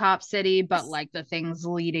directly Cop City, but the things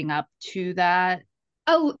leading up to that?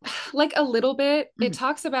 Oh, a little bit. It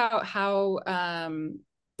talks about how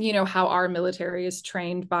how our military is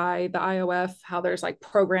trained by the IOF, how there's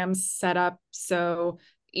programs set up so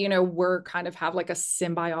we're kind of have a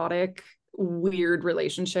symbiotic weird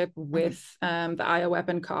relationship with the IOF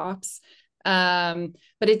and cops.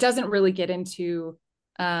 But it doesn't really get into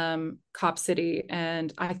Cop City,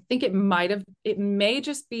 and I think it may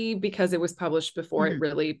just be because it was published before it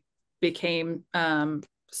really became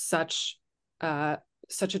such a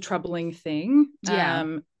troubling thing.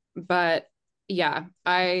 Yeah. But yeah,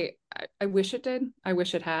 I wish it did. I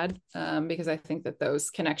wish it had, because I think that those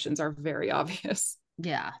connections are very obvious.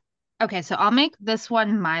 Yeah. Okay, so I'll make this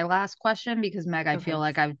one my last question because Meg, I feel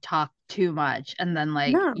like I've talked too much and then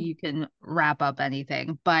No. you can wrap up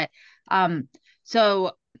anything. But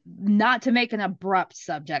so not to make an abrupt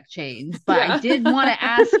subject change, but I did want to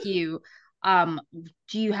ask you,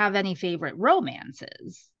 do you have any favorite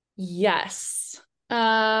romances? Yes.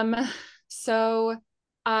 So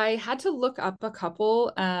I had to look up a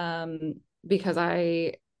couple because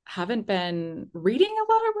I haven't been reading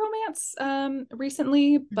a lot of romance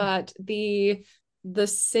recently, but the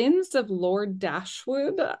Sins of Lord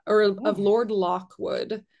Dashwood, or of Lord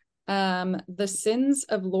Lockwood, The Sins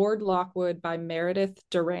of Lord Lockwood by Meredith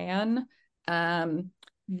Duran.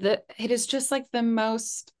 It is just the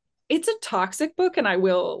most, it's a toxic book, and I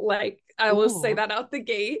will say that out the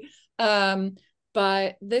gate.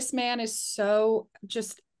 But this man is so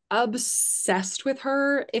just obsessed with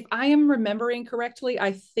her. If I am remembering correctly,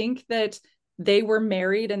 I think that they were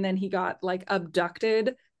married and then he got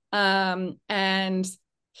abducted. And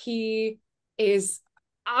he is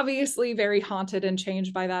obviously very haunted and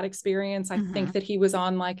changed by that experience. I think that he was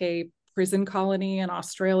on a prison colony in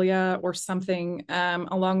Australia or something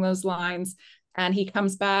along those lines. And he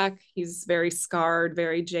comes back, he's very scarred,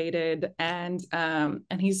 very jaded, and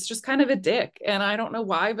he's just kind of a dick. And I don't know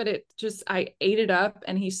why, but I ate it up,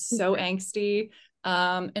 and he's so angsty.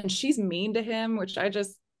 And she's mean to him, which I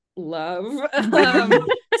just love. So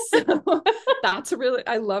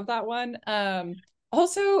I love that one.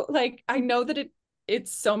 Also, I know that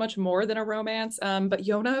it's so much more than a romance, but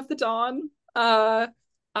Yona of the Dawn,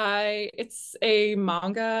 it's a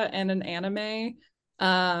manga and an anime.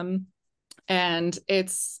 And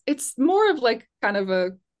it's more of kind of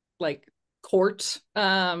a court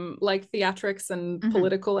theatrics and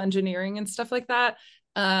political engineering and stuff like that.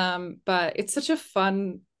 But it's such a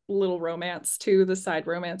fun little romance too. The side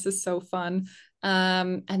romance is so fun.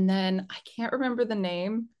 And then I can't remember the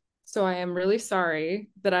name, so I am really sorry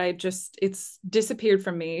that it's disappeared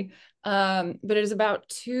from me. But it is about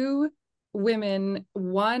two women.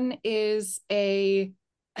 One is a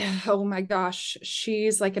oh my gosh,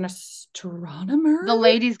 she's like an astronomer. The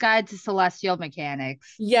Lady's Guide to Celestial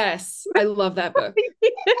Mechanics. Yes, I love that book.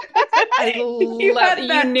 I You love had you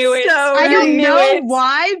that knew it. so I don't ready. know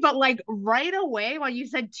why, but like right away when you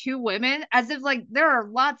said two women, as if like there are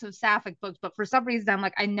lots of sapphic books, but for some reason I'm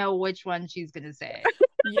like, I know which one she's gonna say.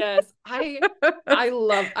 Yes, I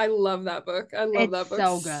love that book. I love It's that book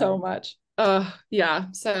so so good. much. Yeah.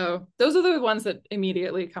 So those are the ones that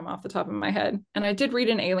immediately come off the top of my head. And I did read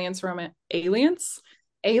an alien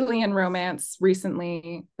romance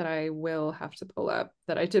recently that I will have to pull up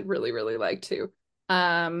that I did really, really like too.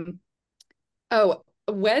 Um, oh,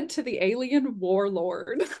 Wed to the Alien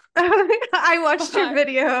Warlord. I watched your by,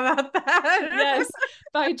 video about that. yes,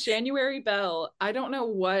 by January Bell. I don't know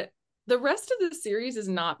what the rest of the series is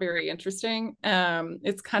not very interesting.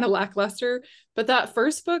 It's kind of lackluster, but that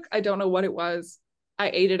first book, I don't know what it was. I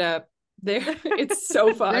ate it up. There, it's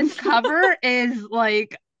so fun. This cover is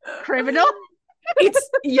like criminal. It's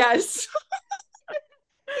yes.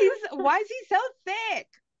 Why is he so thick?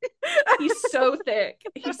 He's so thick.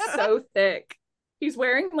 He's so thick. He's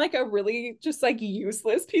wearing like a really just like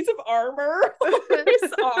useless piece of armor over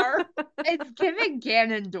his arm. It's giving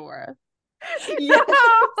Ganondorf. Yes.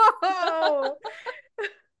 No.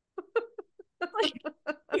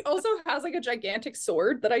 He also has like a gigantic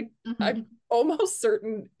sword that Mhm. I'm almost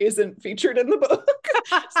certain isn't featured in the book.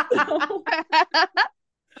 So,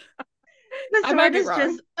 The I might sword be is wrong.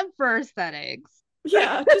 just for aesthetics.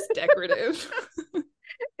 Yeah, just decorative.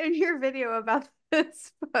 In your video about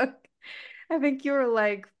this book, I think you were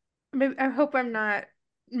like, maybe, I hope I'm not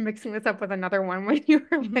mixing this up with another one when you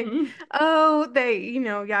were like, Mhm. oh, they,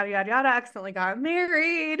 yada, yada, yada, accidentally got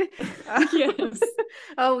married. Yes.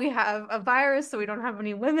 Oh, we have a virus, so we don't have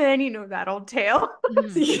any women, that old tale.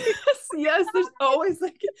 Mhm. Yes.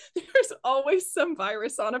 There's always some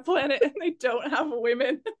virus on a planet and they don't have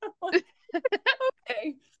women.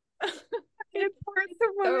 Okay. It pours the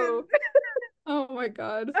women. Oh my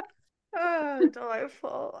God. Oh,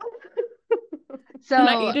 delightful. And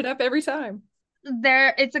I So eat it up every time.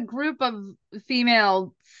 it's a group of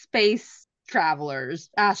female space travelers,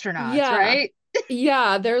 astronauts, Yeah. right?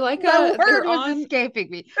 Yeah, they're like The they're word was on escaping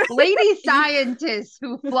me. Lady scientists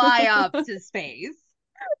who fly up to space.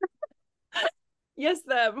 yes,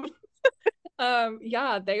 them.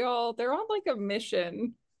 Yeah, they're on like a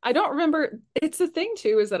mission. I don't remember. It's the thing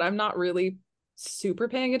too, is that I'm not really super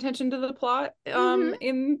paying attention to the plot Mhm.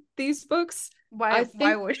 in these books. Why I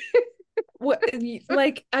think would what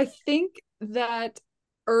like I think that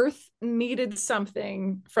Earth needed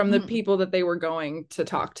something from the Mhm. people that they were going to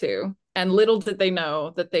talk to. And little did they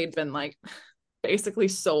know that they'd been like basically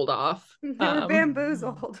sold off. they were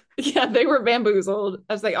bamboozled? Yeah, they were bamboozled,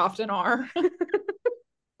 as they often are.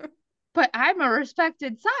 But I'm a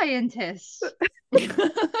respected scientist.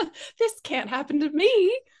 This can't happen to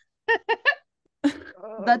me.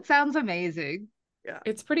 Oh. That sounds amazing. Yeah.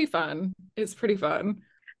 It's pretty fun. It's pretty fun.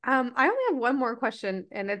 I only have one more question,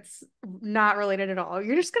 and it's not related at all.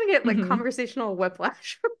 You're just gonna get like Mhm. conversational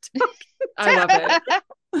whiplash from talking. I love it.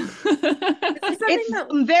 Is this something It's that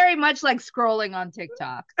very much like scrolling on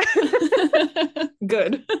TikTok.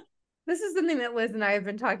 Good. this is something that Liz and I have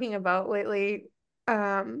been talking about lately.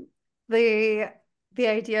 The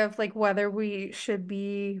idea of like whether we should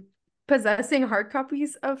be possessing hard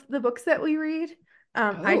copies of the books that we read.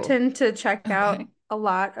 I Oh, tend to check out okay. a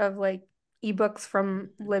lot of like ebooks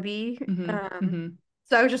from Libby. Mhm.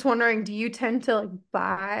 So I was just wondering, do you tend to like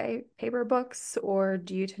buy paper books or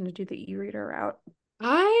do you tend to do the e-reader route?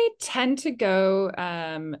 I tend to go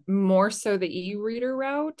more so the e-reader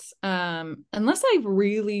route. Unless I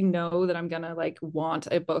really know that I'm gonna like want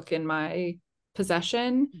a book in my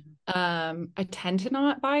possession. I tend to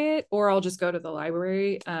not buy it, or I'll just go to the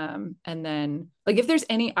library. And then like if there's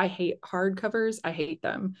any, I hate hardcovers, I hate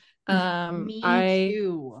them. Me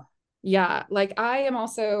too. Yeah, like I'm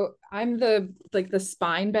the like the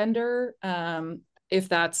spine bender. If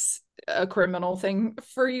that's a criminal thing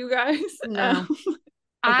for you guys. No.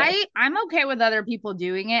 Okay. I'm okay with other people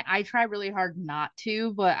doing it. I try really hard not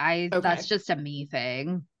to, but that's Okay. just a me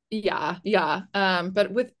thing. Yeah.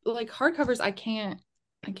 But with like hardcovers, I can't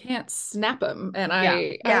snap them, and Yeah.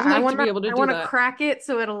 I Yeah, like to be able to I do wanna that. crack it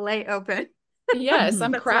so it'll lay open. Yes, Mhm.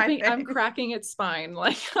 That's my I'm thing. cracking its spine.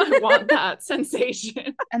 Like I want that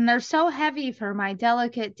sensation. And they're so heavy for my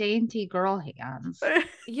delicate, dainty girl hands.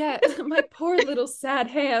 Yeah, my poor little sad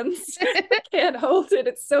hands can't hold it.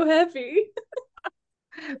 It's so heavy.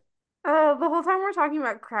 Oh, the whole time we're talking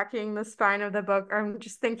about cracking the spine of the book, I'm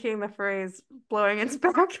just thinking the phrase blowing its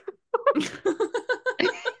back.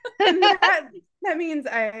 And that means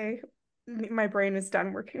I my brain is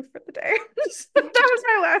done working for the day. That was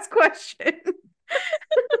my last question.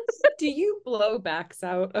 Do you blow backs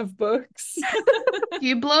out of books?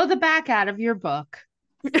 You blow the back out of your book.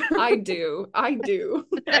 I do. I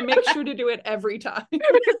make sure to do it every time.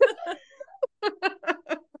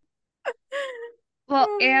 Well,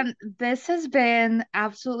 and this has been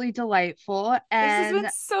absolutely delightful. This has And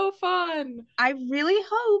been so fun. I really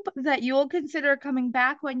hope that you will consider coming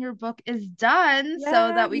back when your book is done so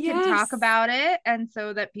that we can talk Yes. about it and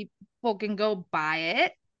so that people can go buy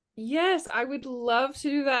it. Yes, I would love to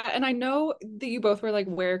do that. And I know that you both were like,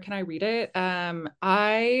 where can I read it?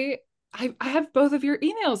 I have both of your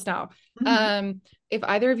emails now. If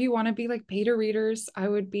either of you want to be like beta readers, I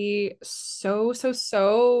would be so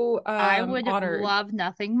I would honored. love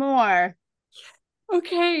nothing more.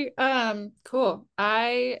 Okay. Cool.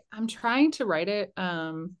 I'm trying to write it.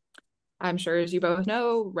 I'm sure as you both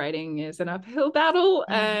know, writing is an uphill battle,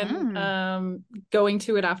 and going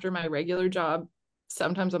to it after my regular job,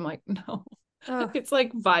 sometimes I'm like, no. It's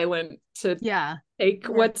like violent to take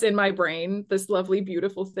what's in my brain, this lovely,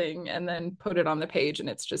 beautiful thing, and then put it on the page, and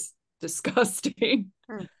it's just disgusting.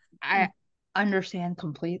 I understand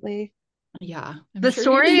completely. Yeah. The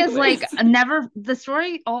story is like the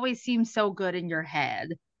story always seems so good in your head.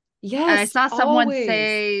 Yes. And I saw someone always.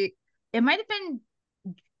 say it might have been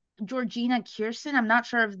Georgina Kirsten. I'm not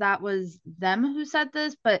sure if that was them who said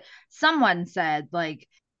this, but someone said, like,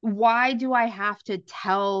 why do I have to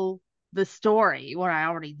tell the story when I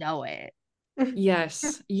already know it?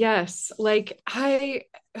 Yes. Like I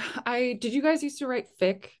did you guys used to write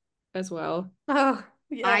fic as well? Oh,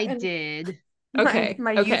 yeah. I did. Okay.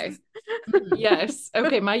 My okay. youth. Yes.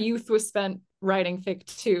 Okay. My youth was spent writing fic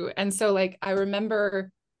too. And so like I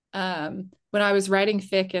remember when I was writing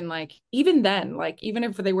fic, and like even then, like even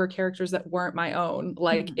if they were characters that weren't my own,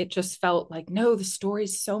 like it just felt like, no, the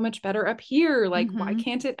story's so much better up here. Like, why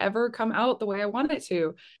can't it ever come out the way I want it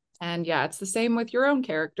to? And yeah, it's the same with your own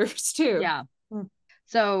characters too. Yeah.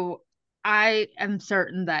 So I am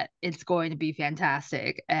certain that it's going to be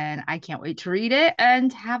fantastic, and I can't wait to read it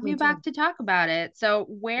and have you back to talk about it. So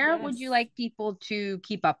where would you like people to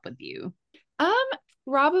keep up with you?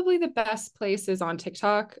 Probably the best place is on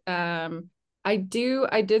TikTok. I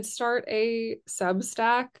did start a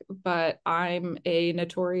Substack, but I'm a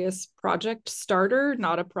notorious project starter,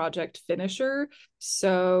 not a project finisher.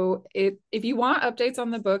 So if you want updates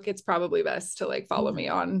on the book, it's probably best to like follow me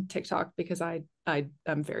on TikTok, because I'm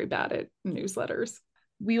very bad at newsletters.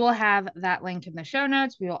 We will have that link in the show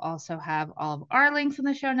notes. We will also have all of our links in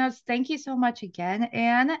the show notes. Thank you so much again,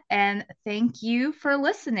 Anne, and thank you for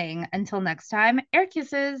listening. Until next time, air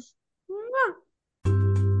kisses.